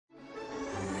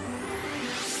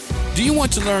Do you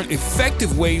want to learn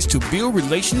effective ways to build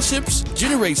relationships,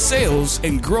 generate sales,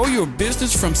 and grow your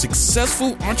business from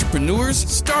successful entrepreneurs,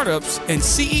 startups, and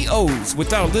CEOs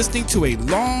without listening to a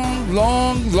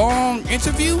long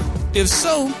interview? If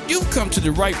so, you've come to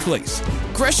the right place.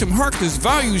 Gresham Harkless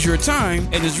values your time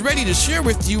and is ready to share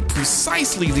with you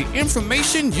precisely the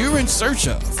information you're in search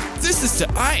of. This is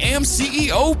the I Am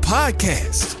CEO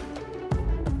podcast.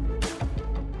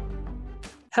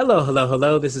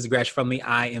 Hello. This is Gresh from the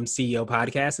I Am CEO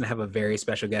podcast, and I have a very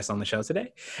special guest on the show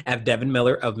today. I have Devin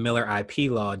Miller of Miller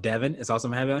IP Law. Devin, it's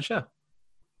awesome to have you on the show.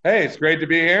 Hey, it's great to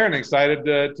be here and excited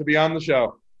to be on the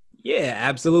show. Yeah,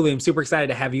 absolutely. I'm super excited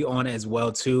to have you on as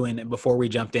well, too. And before we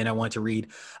jumped in, I want to read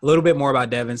a little bit more about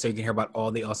Devin so you can hear about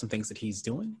all the awesome things that he's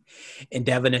doing. And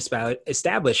Devin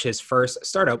established his first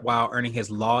startup while earning his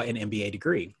law and MBA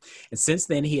degree. And since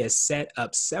then, he has set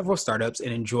up several startups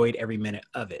and enjoyed every minute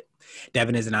of it.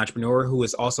 Devin is an entrepreneur who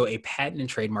is also a patent and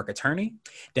trademark attorney.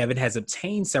 Devin has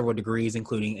obtained several degrees,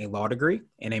 including a law degree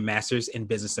and a master's in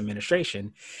business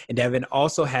administration. And Devin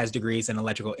also has degrees in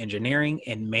electrical engineering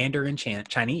and Mandarin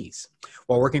Chinese.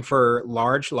 While working for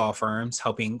large law firms,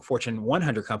 helping Fortune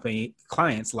 100 company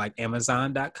clients like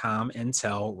Amazon.com,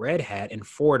 Intel, Red Hat, and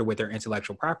Ford with their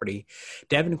intellectual property,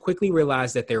 Devin quickly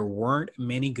realized that there weren't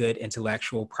many good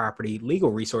intellectual property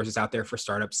legal resources out there for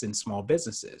startups and small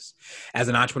businesses. As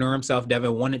an entrepreneur himself,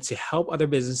 Devin wanted to help other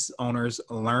business owners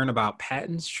learn about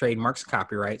patents, trademarks, and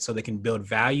copyright so they can build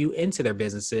value into their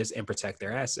businesses and protect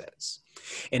their assets.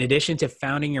 In addition to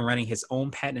founding and running his own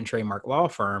patent and trademark law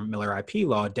firm, Miller IP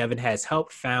Law, Devin has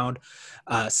helped found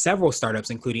several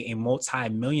startups, including a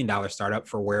multi-million-dollar startup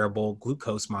for wearable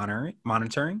glucose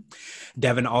monitoring.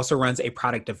 Devin also runs a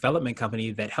product development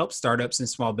company that helps startups and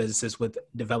small businesses with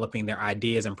developing their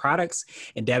ideas and products.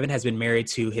 And Devin has been married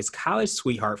to his college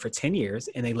sweetheart for 10 years,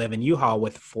 and they live in Utah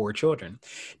with 4 children.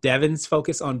 Devin's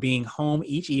focused on being home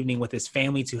each evening with his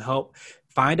family to help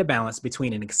find a balance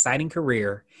between an exciting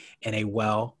career and a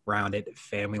well-rounded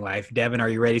family life. Devin, are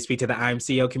you ready to speak to the I Am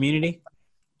CEO community?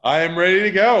 I am ready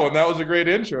to go, and that was a great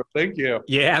intro. Thank you.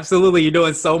 Yeah, absolutely. You're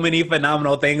doing so many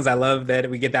phenomenal things. I love that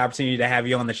we get the opportunity to have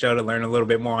you on the show to learn a little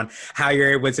bit more on how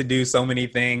you're able to do so many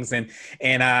things. And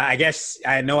I guess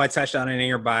I know I touched on it in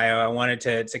your bio. I wanted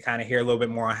to kind of hear a little bit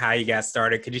more on how you got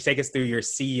started. Could you take us through your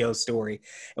CEO story,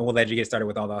 and we'll let you get started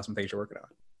with all the awesome things you're working on?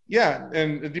 Yeah,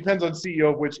 and it depends on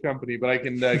CEO of which company, but I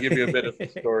can give you a bit of the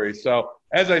story. So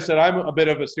as I said, I'm a bit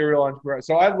of a serial entrepreneur.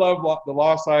 So I love the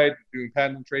law side, doing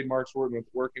patent and trademarks, working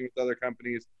with other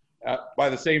companies. By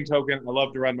the same token, I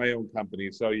love to run my own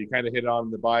company. So you kind of hit on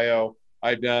the bio.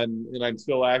 I've done, and I'm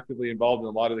still actively involved in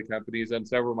a lot of the companies and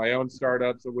several of my own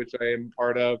startups, of which I am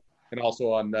part of, and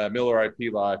also on Miller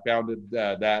IP Law. I founded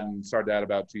that and started that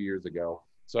about 2 years ago.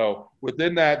 So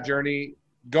within that journey,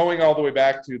 going all the way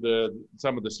back to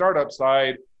some of the startup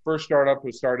side, first startup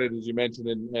was started, as you mentioned,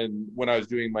 and when I was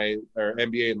doing my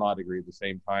MBA and law degree at the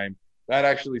same time. That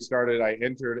actually started, I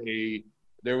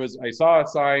saw a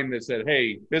sign that said,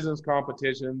 hey, business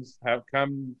competitions, have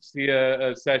come see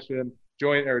a session,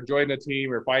 join a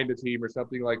team or find a team or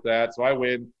something like that. So I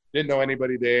went, didn't know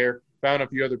anybody there, found a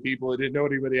few other people, didn't know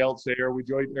anybody else there. We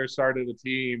joined there, started a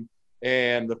team.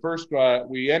 And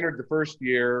we entered the first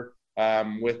year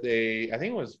with I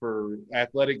think it was for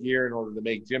athletic gear in order to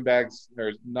make gym bags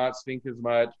or not stink as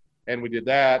much. And we did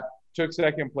that, took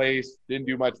second place, didn't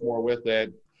do much more with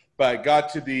it, but got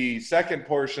to the second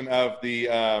portion of the,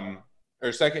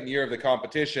 second year of the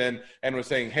competition and was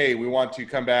saying, hey, we want to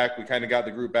come back. We kind of got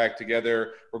the group back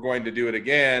together. We're going to do it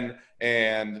again.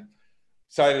 And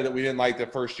decided that we didn't like the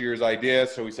first year's idea.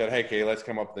 So we said, hey, okay, let's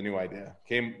come up with a new idea.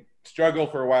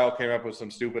 Struggled for a while, came up with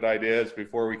some stupid ideas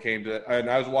before we came to, and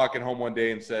I was walking home one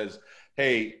day and says,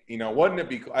 hey, wouldn't it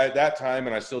be, at that time,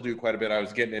 and I still do quite a bit, I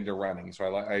was getting into running.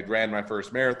 So I ran my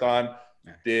first marathon,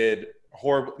 did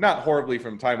not horribly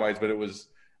from time-wise, but it was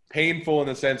painful in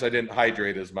the sense I didn't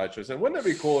hydrate as much. I said, wouldn't it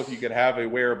be cool if you could have a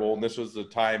wearable, and this was the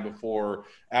time before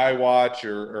iWatch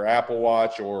or Apple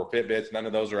Watch or Fitbits, none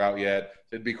of those are out yet.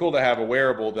 It'd be cool to have a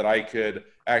wearable that I could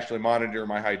actually monitor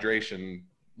my hydration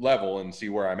level and see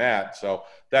where I'm at. So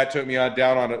that took me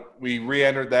down on it. We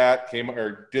re-entered that,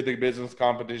 did the business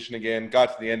competition again,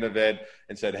 got to the end of it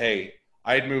and said, hey,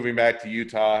 I'm moving back to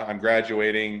Utah. I'm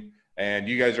graduating and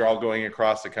you guys are all going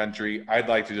across the country. I'd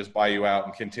like to just buy you out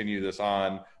and continue this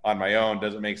on my own.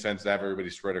 Doesn't make sense to have everybody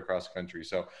spread across the country.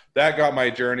 So that got my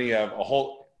journey of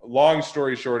long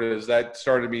story short is that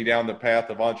started me down the path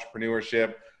of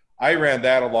entrepreneurship. I ran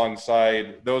that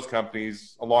alongside those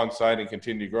companies, and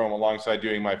continued to grow them alongside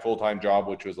doing my full-time job,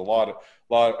 which was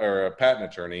a patent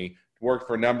attorney. Worked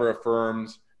for a number of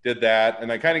firms, did that.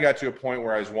 And I kind of got to a point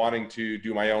where I was wanting to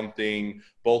do my own thing,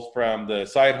 both from the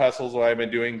side hustles that I've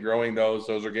been doing, growing those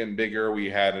are getting bigger. We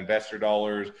had investor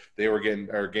dollars, they were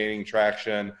gaining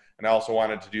traction. And I also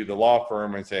wanted to do the law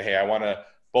firm and say, hey, I want to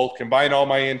both combine all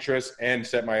my interests and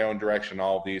set my own direction,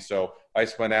 all of these. So I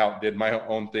spun out, did my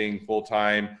own thing full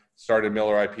time, started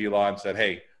Miller IP Law and said,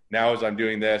 hey, now as I'm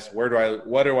doing this, what do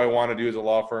I want to do as a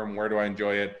law firm? Where do I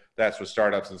enjoy it? That's with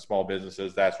startups and small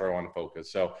businesses. That's where I want to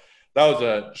focus. So that was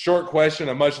a short question,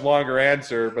 a much longer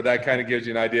answer, but that kind of gives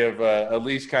you an idea of at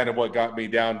least kind of what got me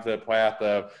down the path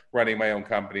of running my own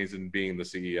companies and being the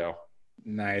CEO.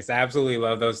 Nice. I absolutely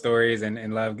love those stories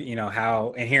and love,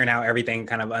 how and hearing how everything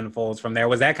kind of unfolds from there.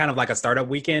 Was that kind of like a startup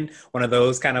weekend, one of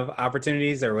those kind of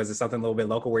opportunities, or was it something a little bit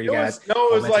local where you guys?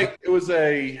 It was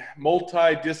a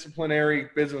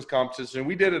multidisciplinary business competition.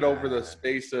 We did it over the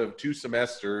space of 2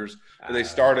 semesters. They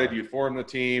started, you form the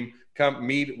team,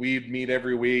 we'd meet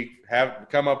every week,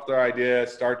 come up with our idea,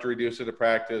 start to reduce it to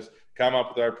practice, come up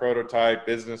with our prototype,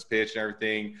 business pitch and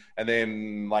everything. And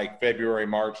then like February,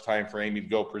 March timeframe, you'd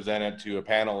go present it to a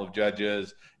panel of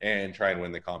judges and try and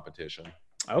win the competition.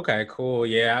 Okay, cool.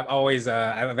 Yeah,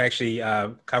 I've actually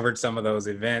covered some of those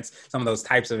events, some of those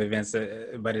types of events,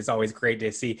 but it's always great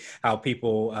to see how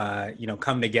people,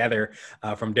 come together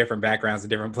from different backgrounds and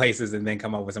different places and then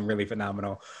come up with some really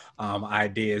phenomenal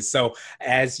ideas. So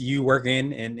as you work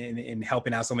in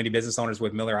helping out so many business owners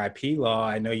with Miller IP Law,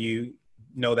 I know you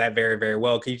know that very, very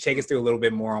well. Can you take us through a little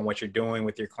bit more on what you're doing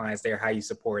with your clients there, how you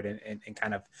support and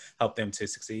kind of help them to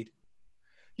succeed?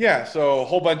 Yeah, so a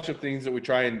whole bunch of things that we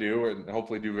try and do and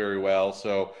hopefully do very well.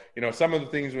 So, some of the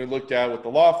things we looked at with the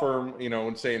law firm,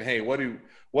 and saying, hey,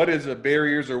 what is the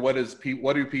barriers or what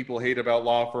do people hate about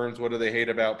law firms? What do they hate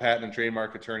about patent and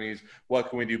trademark attorneys? What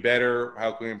can we do better?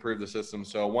 How can we improve the system?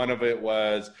 So one of it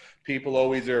was people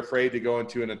always are afraid to go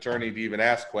into an attorney to even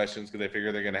ask questions because they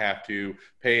figure they're going to have to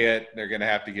pay it. They're going to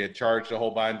have to get charged a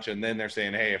whole bunch. And then they're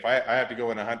saying, hey, if I have to go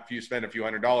in spend a few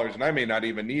 $100s and I may not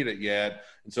even need it yet.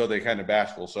 And so they kind of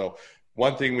bashful. So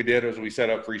one thing we did was we set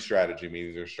up free strategy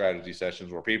meetings or strategy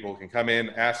sessions where people can come in,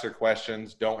 ask their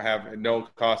questions, don't have no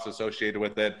cost associated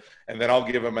with it. And then I'll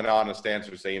give them an honest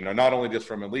answer, say, not only just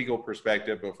from a legal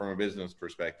perspective, but from a business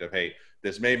perspective. Hey,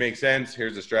 this may make sense.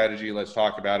 Here's a strategy. Let's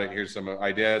talk about it. Here's some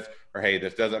ideas. Or, hey,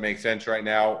 this doesn't make sense right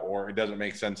now, or it doesn't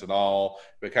make sense at all.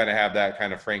 But kind of have that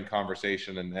kind of frank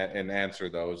conversation and answer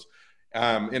those.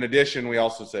 In addition, we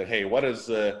also said, hey, what is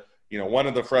the one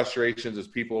of the frustrations is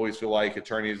people always feel like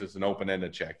attorneys is an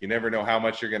open-ended check. You never know how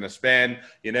much you're going to spend.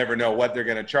 You never know what they're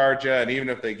going to charge you. And even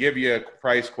if they give you a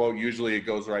price quote, usually it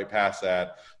goes right past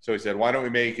that. So he said, why don't we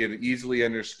make it easily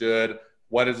understood?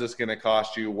 What is this going to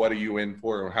cost you? What are you in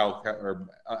for? Or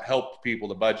help people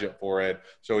to budget for it.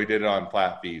 So we did it on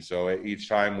flat fees. So each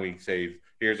time we say,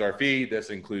 here's our fee. This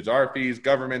includes our fees,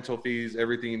 governmental fees,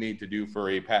 everything you need to do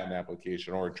for a patent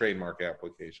application or a trademark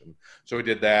application. So we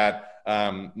did that.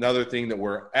 Another thing that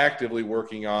we're actively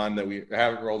working on that we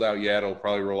haven't rolled out yet, it'll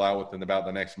probably roll out within about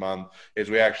the next month,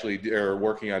 is we actually are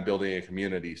working on building a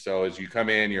community. So as you come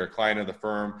in, you're a client of the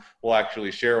firm, we'll actually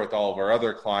share with all of our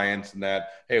other clients and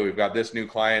that, hey, we've got this new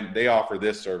client, they offer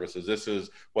this services. This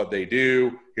is what they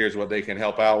do. Here's what they can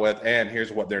help out with. And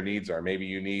here's what their needs are. Maybe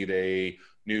you need a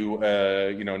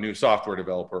new software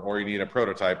developer, or you need a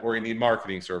prototype, or you need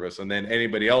marketing service. And then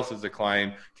anybody else as a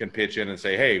client can pitch in and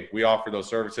say, hey, we offer those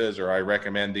services, or I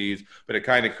recommend these. But it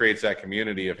kind of creates that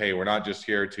community of, hey, we're not just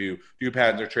here to do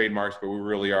patents or trademarks, but we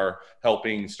really are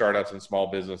helping startups and small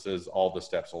businesses all the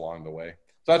steps along the way.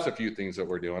 So that's a few things that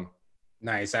we're doing.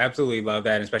 Nice. I absolutely love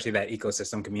that, especially that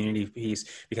ecosystem community piece,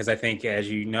 because I think, as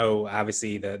you know,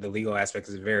 obviously the legal aspect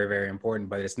is very, very important,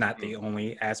 but it's not the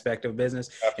only aspect of business.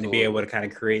 Absolutely. And to be able to kind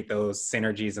of create those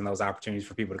synergies and those opportunities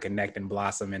for people to connect and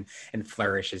blossom and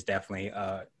flourish is definitely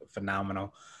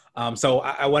phenomenal. So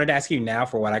I wanted to ask you now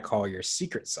for what I call your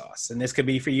secret sauce. And this could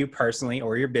be for you personally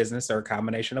or your business or a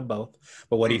combination of both.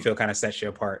 But what do you feel kind of sets you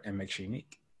apart and makes you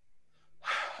unique?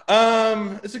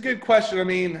 It's a good question. I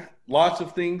mean, lots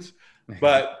of things.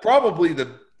 But probably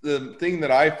the thing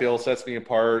that I feel sets me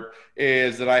apart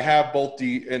is that I have both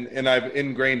and I've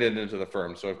ingrained it into the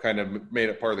firm. So I've kind of made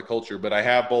it part of the culture, but I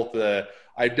have both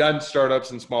I've done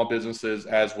startups and small businesses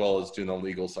as well as doing the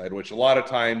legal side, which a lot of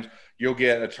times you'll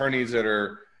get attorneys that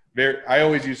are I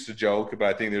always used to joke, but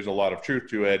I think there's a lot of truth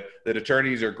to it, that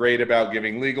attorneys are great about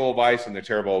giving legal advice and they're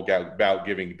terrible about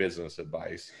giving business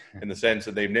advice, in the sense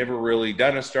that they've never really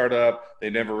done a startup. They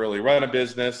never really run a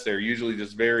business. They're usually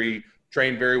just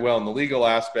trained very well in the legal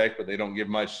aspect, but they don't give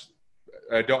much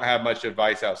don't have much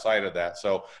advice outside of that.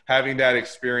 So having that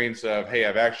experience of, hey,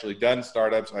 I've actually done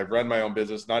startups, I've run my own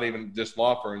business, not even just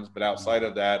law firms, but outside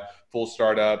of that, full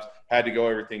startups, had to go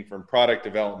everything from product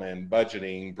development,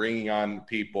 budgeting, bringing on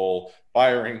people,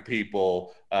 firing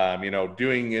people,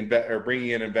 bringing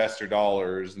in investor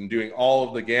dollars and doing all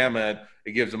of the gamut.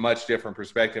 It gives a much different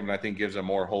perspective, and I think gives a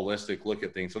more holistic look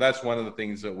at things. So that's one of the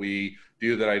things that we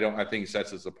do that I think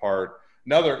sets us apart.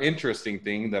 Another interesting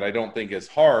thing that I don't think is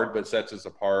hard, but sets us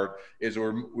apart is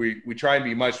we try and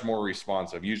be much more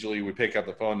responsive. Usually we pick up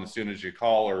the phone as soon as you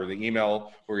call, or the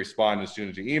email, we respond as soon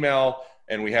as you email.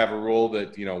 And we have a rule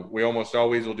that, we almost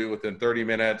always will do within 30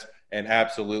 minutes and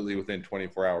absolutely within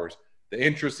 24 hours. The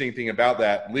interesting thing about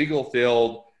that, legal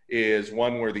field is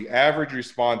one where the average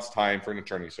response time for an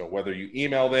attorney, so whether you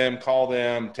email them, call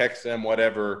them, text them,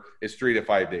 whatever, is 3 to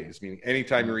 5 days. Meaning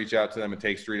anytime you reach out to them, it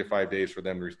takes 3 to 5 days for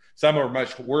them to some are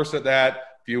much worse at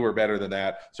that, few are better than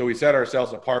that. So we set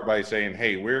ourselves apart by saying,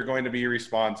 hey, we're going to be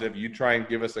responsive. You try and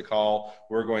give us a call,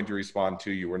 we're going to respond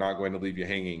to you. We're not going to leave you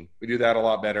hanging. We do that a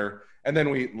lot better. And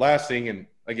then last thing, and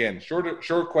again,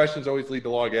 short questions always lead to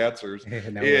long answers,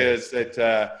 is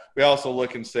that we also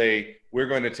look and say, we're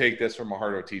going to take this from a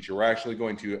hard teacher. We're actually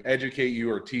going to educate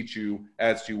you or teach you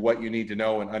as to what you need to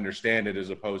know and understand it, as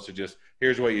opposed to just,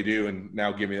 here's what you do, and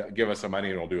now give us some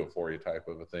money and we'll do it for you type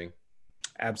of a thing.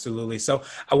 Absolutely. So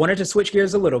I wanted to switch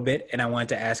gears a little bit, and I wanted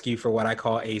to ask you for what I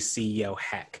call a CEO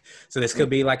hack. So this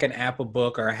could be like an app, a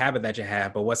book, or a habit that you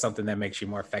have, but what's something that makes you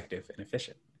more effective and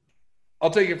efficient? I'll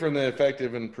take it from the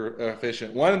effective and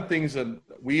efficient. One of the things that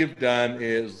we have done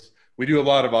is we do a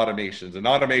lot of automations, and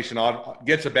automation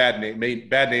gets a bad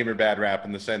name or bad rap,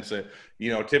 in the sense that,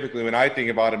 typically when I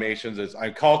think of automations is I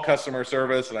call customer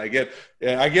service and I get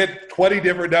 20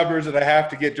 different numbers that I have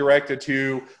to get directed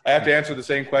to. I have to answer the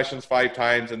same questions 5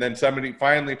 times. And then somebody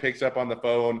finally picks up on the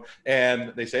phone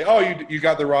and they say, oh, you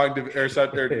got the wrong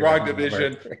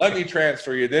division. Let me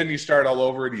transfer you. Then you start all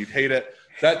over and you hate it.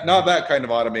 Not that kind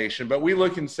of automation, but we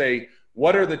look and say,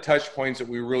 what are the touch points that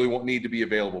we really need to be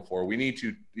available for? We need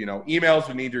to, emails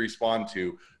we need to respond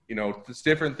to, it's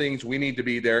different things we need to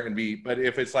be there but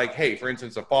if it's like, hey, for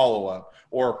instance, a follow-up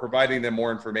or providing them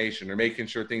more information or making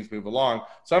sure things move along,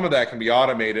 some of that can be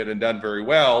automated and done very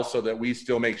well, so that we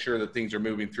still make sure that things are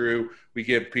moving through. We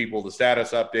give people the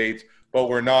status updates, but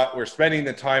we're spending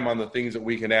the time on the things that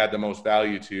we can add the most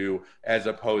value to, as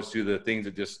opposed to the things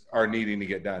that just are needing to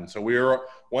get done. So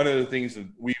one of the things that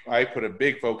I put a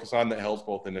big focus on that helps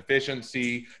both in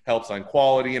efficiency, helps on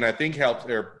quality, and I think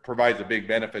provides a big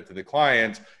benefit to the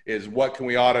clients, is what can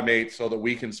we automate so that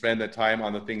we can spend the time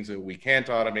on the things that we can't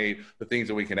automate, the things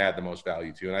that we can add the most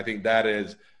value to. And I think that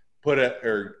is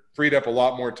freed up a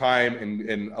lot more time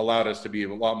and allowed us to be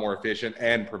a lot more efficient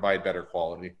and provide better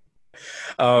quality.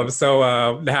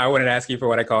 So now I wanted to ask you for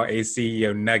what I call a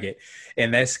CEO nugget.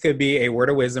 And this could be a word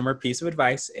of wisdom or piece of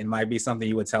advice. It might be something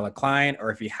you would tell a client,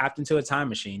 or if you hopped into a time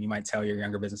machine, you might tell your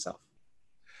younger business self.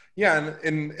 Yeah,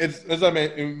 and it's, as I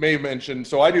may have mentioned,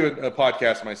 so I do a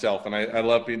podcast myself, and I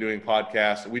love doing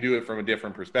podcasts. We do it from a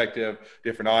different perspective,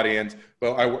 different audience,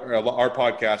 but our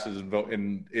podcast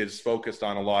is focused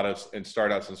on a lot of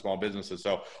startups and small businesses.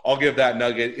 So I'll give that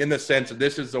nugget in the sense that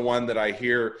this is the one that I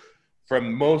hear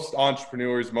from most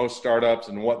entrepreneurs, most startups,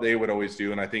 and what they would always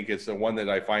do. And I think it's the one that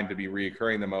I find to be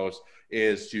reoccurring the most,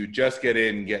 is to just get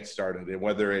in and get started. And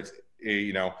whether it's,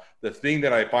 the thing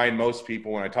that I find most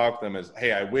people when I talk to them is,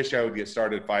 hey, I wish I would get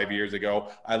started 5 years ago.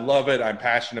 I love it. I'm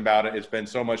passionate about it. It's been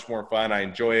so much more fun. I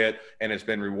enjoy it, and it's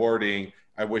been rewarding.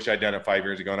 I wish I'd done it 5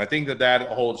 years ago. And I think that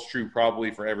holds true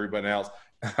probably for everyone else.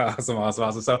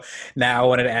 Awesome. So now I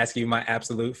wanted to ask you my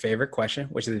absolute favorite question,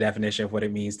 which is the definition of what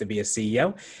it means to be a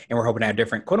CEO. And we're hoping to have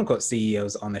different quote unquote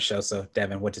CEOs on the show. So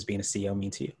Devin, what does being a CEO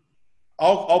mean to you?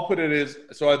 I'll put it as,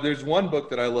 so there's one book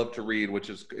that I love to read,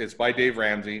 which it's by Dave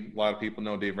Ramsey. A lot of people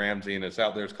know Dave Ramsey, and it's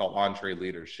out there. It's called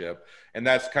EntreLeadership. And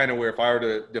that's kind of where, if I were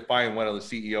to define what a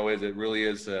CEO is, it really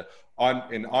is in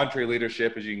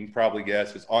EntreLeadership, as you can probably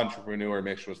guess, is entrepreneur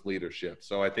mixed with leadership.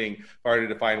 So I think if I were to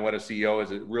define what a CEO is,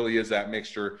 it really is that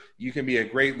mixture. You can be a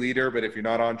great leader, but if you're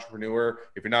not entrepreneur,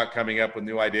 if you're not coming up with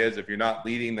new ideas, if you're not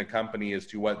leading the company as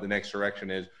to what the next direction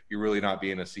is, you're really not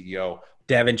being a CEO.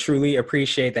 Devin, truly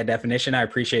appreciate that definition. I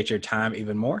appreciate your time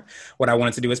even more. What I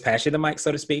wanted to do is pass you the mic, so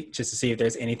to speak, just to see if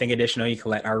there's anything additional you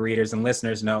can let our readers and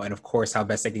listeners know. And of course, how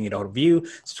best they can get a hold of you,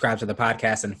 subscribe to the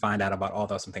podcast, and find out about all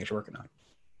those things you're working on.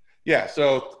 Yeah,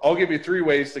 so I'll give you 3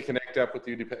 ways to connect up with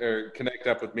you, or connect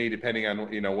up with me, depending on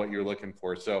what you're looking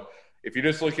for. So if you're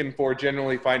just looking for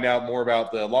generally find out more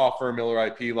about the law firm Miller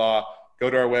IP Law, go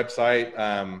to our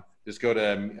website. Just go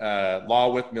to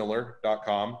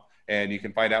lawwithmiller.com. and you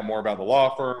can find out more about the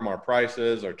law firm, our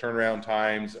prices, our turnaround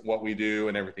times, what we do,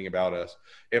 and everything about us.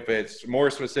 If it's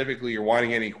more specifically you're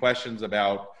wanting any questions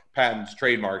about patents,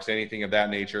 trademarks, anything of that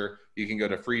nature, you can go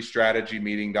to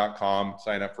freestrategymeeting.com,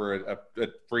 sign up for a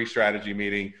free strategy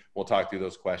meeting. We'll talk through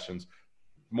those questions.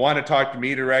 Want to talk to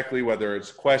me directly, whether it's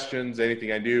questions,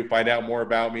 anything I do, find out more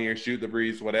about me or shoot the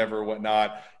breeze, whatever,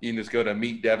 whatnot, you can just go to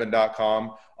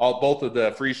meetdevin.com. Both of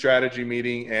the free strategy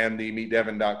meeting and the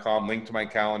meetdevin.com link to my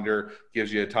calendar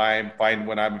gives you a time, find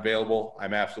when I'm available.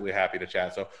 I'm absolutely happy to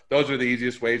chat. So those are the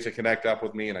easiest ways to connect up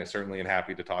with me, and I certainly am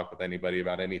happy to talk with anybody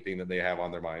about anything that they have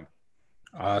on their mind.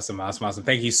 Awesome.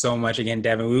 Thank you so much again,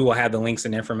 Devin. We will have the links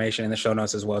and information in the show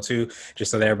notes as well, too, just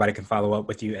so that everybody can follow up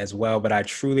with you as well. But I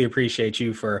truly appreciate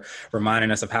you for reminding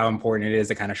us of how important it is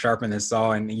to kind of sharpen this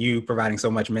saw, and you providing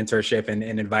so much mentorship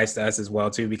and advice to us as well,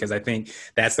 too, because I think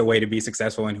that's the way to be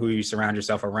successful in who you surround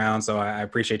yourself around. So I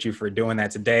appreciate you for doing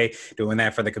that today, doing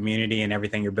that for the community and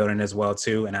everything you're building as well,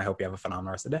 too. And I hope you have a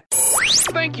phenomenal rest of the day.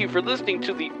 Thank you for listening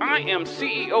to the I Am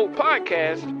CEO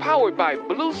podcast powered by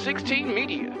Blue 16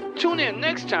 Media. Tune in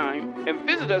next time and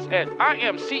visit us at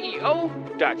imceo.co.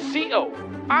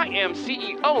 I Am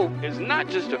CEO is not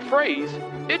just a phrase,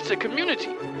 it's a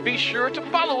community. Be sure to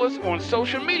follow us on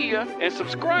social media and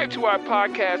subscribe to our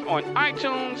podcast on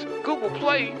iTunes, Google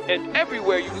Play, and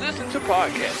everywhere you listen to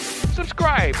podcasts.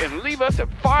 Subscribe and leave us a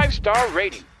 5-star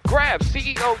rating. Grab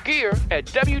CEO gear at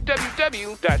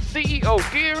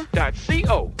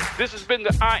www.ceogear.co. This has been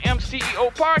the I Am CEO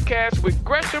podcast with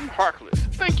Gresham Harkless.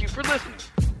 Thank you for listening.